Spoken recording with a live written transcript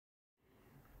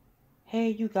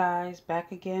Hey you guys,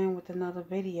 back again with another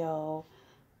video.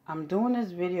 I'm doing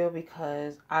this video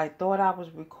because I thought I was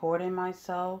recording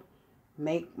myself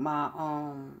make my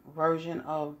version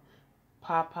of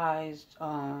Popeyes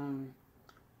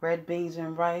red beans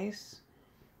and rice.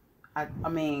 I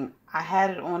had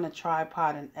it on a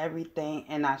tripod and everything,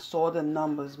 and I saw the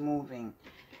numbers moving,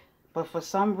 but for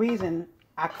some reason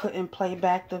I couldn't play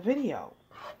back the video.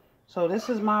 So this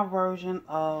is my version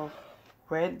of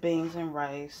red beans and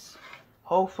rice.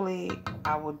 Hopefully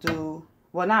I will do,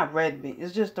 well, not red beans,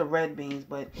 it's just the red beans,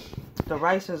 but the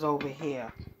rice is over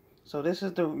here. So this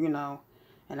is the,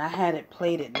 and I had it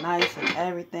plated nice and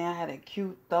everything. I had a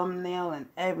cute thumbnail and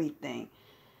everything.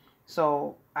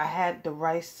 So I had the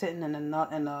rice sitting in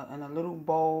a little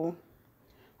bowl.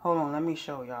 Hold on, let me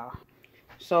show y'all.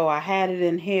 So I had it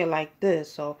in here like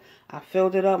this. So I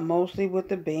filled it up mostly with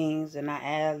the beans, and I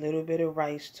add a little bit of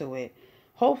rice to it.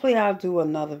 Hopefully I'll do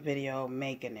another video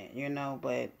making it,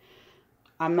 but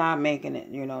I'm not making it,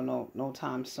 no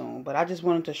time soon. But I just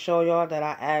wanted to show y'all that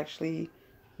I actually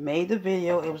made the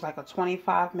video. It was like a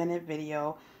 25-minute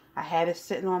video. I had it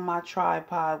sitting on my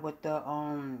tripod with the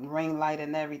ring light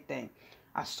and everything.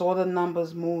 I saw the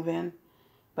numbers moving,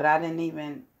 but I didn't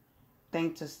even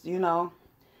think to,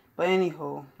 But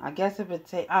anywho, I guess if it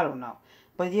take, I don't know.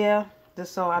 But yeah,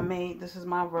 this is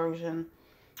my version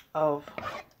of,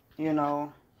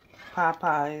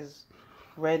 Popeyes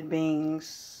red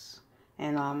beans,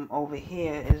 and over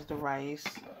here is the rice,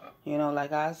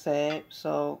 like I said.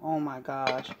 So, oh my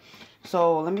gosh.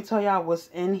 So let me tell y'all what's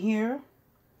in here.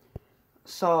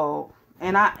 So,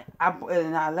 and I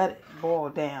let it boil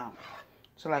down.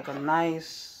 So like a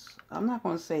nice, I'm not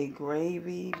gonna say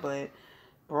gravy, but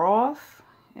broth,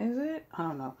 is it? I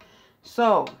don't know.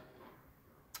 So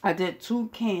I did 2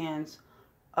 cans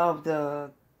of the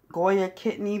Goya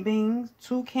kidney beans,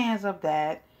 2 cans of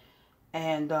that,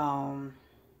 and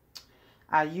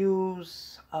I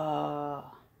use I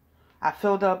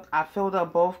filled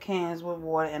up both cans with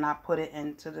water, and I put it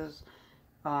into this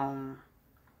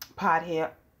pot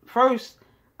here. First,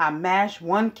 I mashed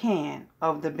 1 can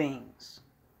of the beans.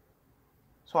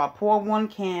 So I poured 1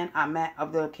 can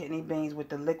of the kidney beans with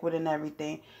the liquid and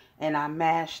everything, and I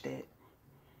mashed it.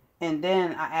 And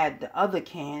then I add the other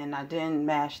can, and I didn't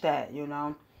mash that,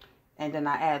 And then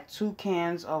I add 2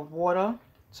 cans of water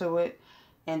to it.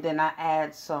 And then I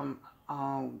add some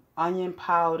onion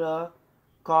powder,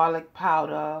 garlic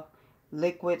powder,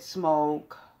 liquid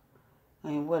smoke,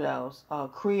 and what else?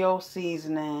 Creole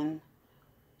seasoning,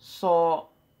 salt.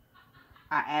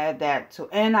 I add that too.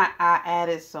 And I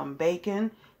added some bacon,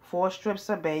 4 strips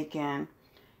of bacon,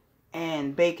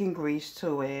 and bacon grease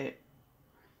to it.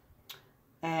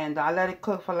 And I let it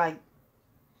cook for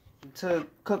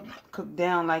cook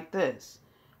down like this.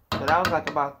 So that was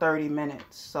like about 30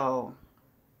 minutes. So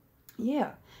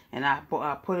yeah. And I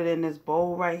put it in this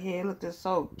bowl right here. Look, it's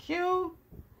so cute.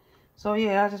 So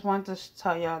yeah, I just wanted to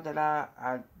tell y'all that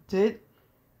I did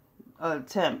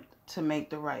attempt to make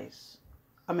the rice.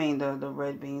 I mean the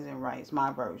red beans and rice,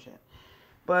 my version.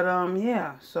 But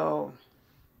yeah, so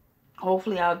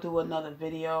hopefully I'll do another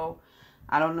video.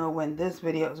 I don't know when this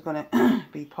video is gonna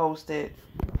be posted,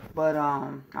 but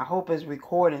I hope it's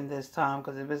recording this time,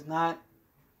 because if it's not,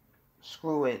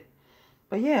 screw it.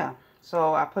 But yeah,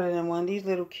 so I put it in one of these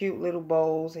little cute little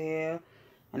bowls here,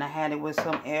 and I had it with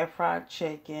some air fried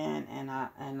chicken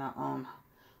and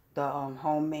the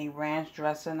homemade ranch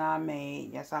dressing I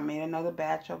made. Yes, I made another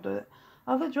batch of the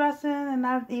dressing, and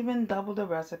I even doubled the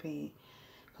recipe,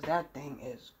 because that thing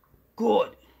is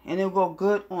good, and it'll go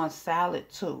good on salad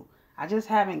too. I just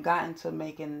haven't gotten to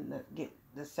making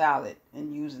the salad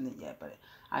and using it yet, but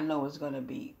I know it's gonna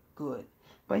be good.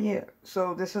 But yeah,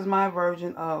 so this is my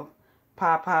version of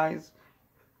Popeyes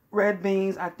red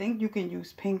beans. I think you can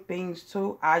use pink beans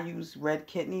too. I use red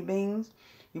kidney beans.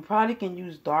 You probably can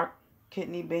use dark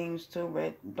kidney beans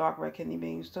too, dark red kidney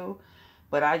beans too.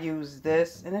 But I use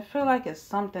this, and I feel like it's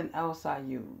something else I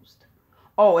used.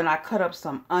 Oh, and I cut up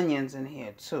some onions in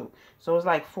here too. So it's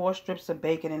like 4 strips of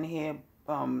bacon in here,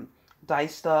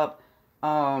 diced up,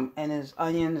 and there's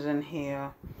onions in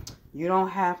here. You don't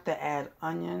have to add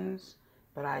onions,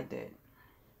 but I did.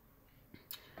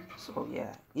 So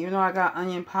yeah, even though I got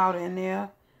onion powder in there,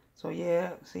 so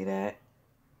yeah, see that?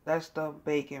 That's the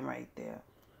bacon right there.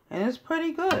 And it's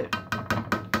pretty good.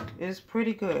 It's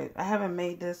pretty good. I haven't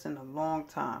made this in a long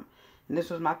time.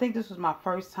 And I think this was my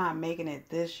first time making it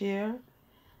this year.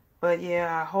 But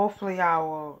yeah, hopefully I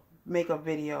will make a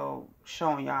video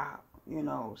showing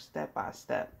y'all, step by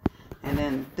step. And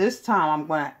then this time I'm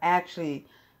going to actually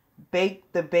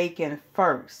bake the bacon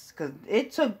first, because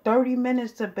it took 30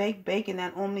 minutes to bake bacon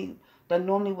that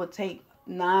normally would take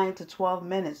 9 to 12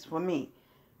 minutes for me.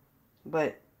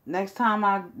 But next time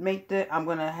I make that, I'm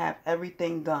going to have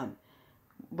everything done.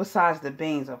 Besides the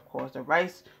beans, of course. The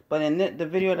rice. But in the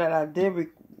video that I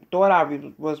thought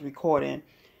I was recording,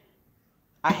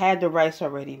 I had the rice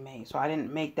already made. So I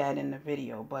didn't make that in the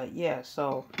video. But yeah,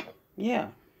 so yeah.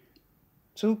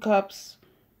 2 cups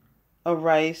of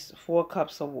rice, 4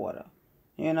 cups of water.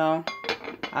 You know,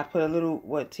 I put a little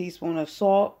teaspoon of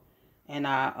salt and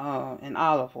and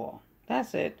olive oil.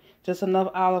 That's it. Just enough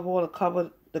olive oil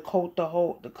to coat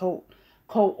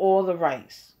all the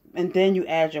rice, and then you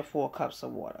add your 4 cups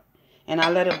of water, and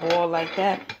I let it boil like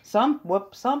that.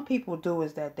 What some people do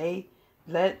is that they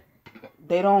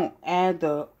don't add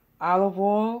the olive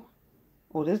oil.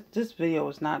 Oh, this video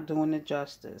is not doing it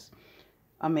justice.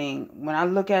 I mean, when I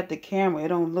look at the camera, it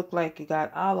don't look like it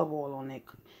got olive oil on it.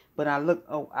 But I look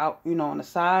out, on the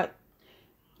side,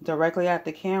 directly at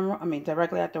the camera. I mean,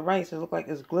 directly at the rice, it look like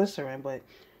it's glycerin. But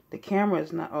the camera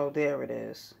is not. Oh, there it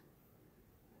is.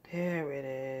 There it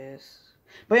is.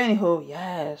 But anywho,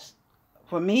 yes.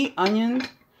 For me,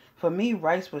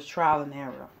 rice was trial and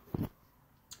error.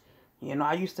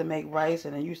 I used to make rice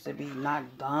and it used to be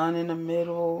not done in the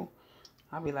middle.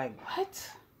 I'd be like,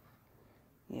 what?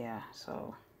 Yeah,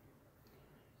 so,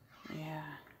 yeah.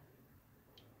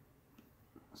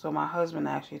 So my husband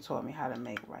actually taught me how to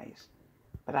make rice.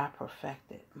 But I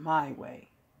perfected my way.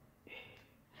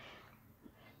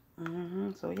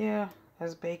 So, yeah,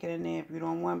 there's bacon in there. If you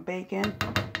don't want bacon,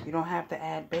 you don't have to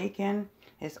add bacon.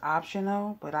 It's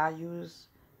optional, but I use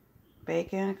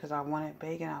bacon because I wanted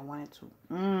bacon. I wanted to.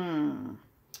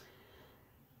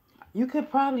 You could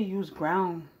probably use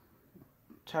ground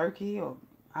turkey or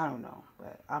I don't know,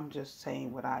 but I'm just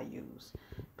saying what I use.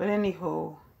 But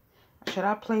anywho, should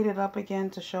I plate it up again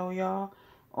to show y'all?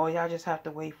 Or y'all just have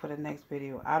to wait for the next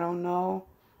video? I don't know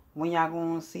when y'all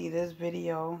going to see this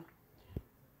video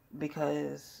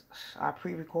because I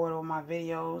pre-record all my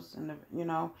videos and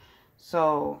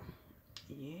So,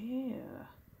 yeah.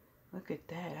 Look at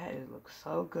that. That looks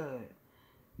so good.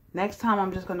 Next time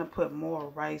I'm just going to put more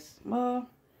rice. Well,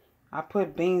 I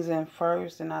put beans in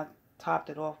first and I topped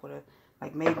it off with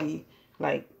maybe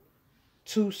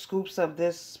 2 scoops of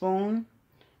this spoon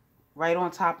right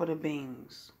on top of the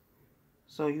beans.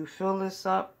 So you fill this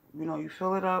up, you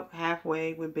fill it up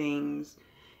halfway with beans,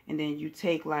 and then you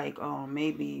take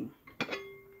maybe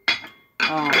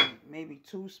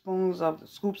 2 scoops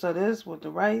of this with the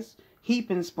rice,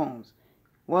 heaping spoons.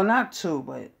 Well, not 2,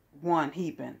 but 1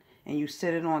 heaping, and you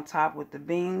sit it on top with the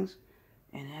beans,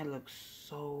 and that looks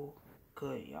so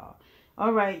good, y'all.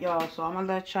 All right, y'all. So I'm gonna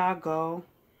let y'all go.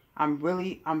 I'm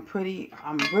really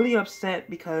upset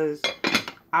because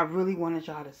I really wanted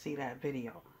y'all to see that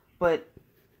video. But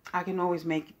I can always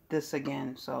make this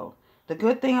again. So the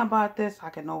good thing about this, I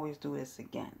can always do this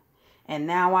again. And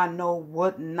now I know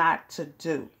what not to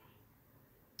do.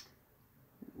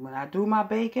 When I do my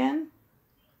bacon,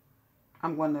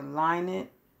 I'm going to line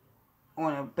it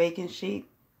on a baking sheet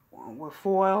with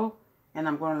foil. And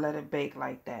I'm going to let it bake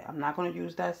like that. I'm not going to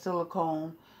use that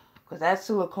silicone. Because that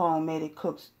silicone made it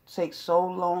take so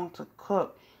long to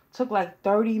cook. It took like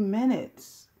 30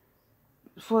 minutes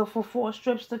for 4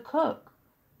 strips to cook.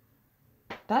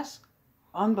 That's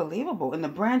unbelievable. And the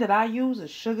brand that I use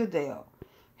is Sugardale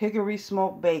Hickory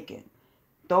Smoked Bacon.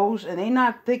 Those, and they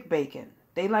not thick bacon.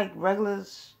 They like regular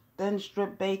thin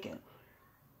strip bacon.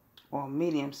 Or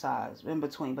medium size, in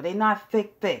between. But they not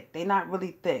thick. They not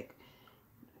really thick.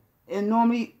 It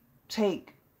normally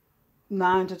take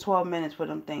 9 to 12 minutes for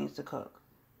them things to cook.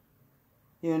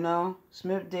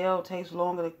 Smithfields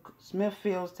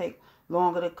take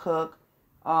longer to cook.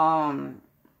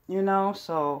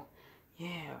 So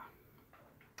yeah.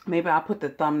 Maybe I'll put the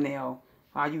thumbnail.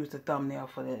 I'll use the thumbnail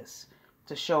for this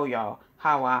to show y'all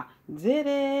how I did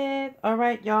it.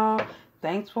 Alright, y'all.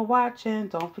 Thanks for watching.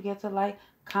 Don't forget to like,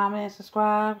 comment, and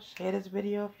subscribe. Share this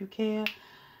video if you care.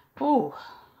 Ooh,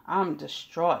 I'm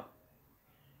distraught.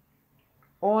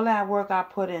 All that work I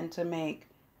put in to make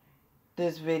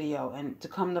this video, and to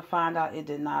come to find out it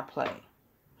did not play.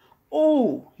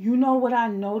 Oh, you know what I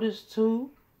noticed too?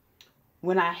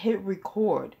 When I hit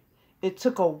record, it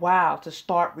took a while to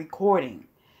start recording.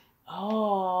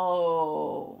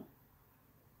 Oh,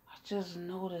 I just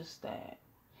noticed that.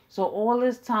 So all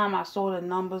this time I saw the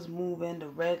numbers moving, the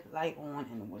red light on,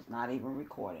 and it was not even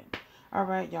recording. All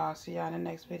right, y'all. See y'all in the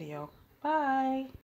next video. Bye.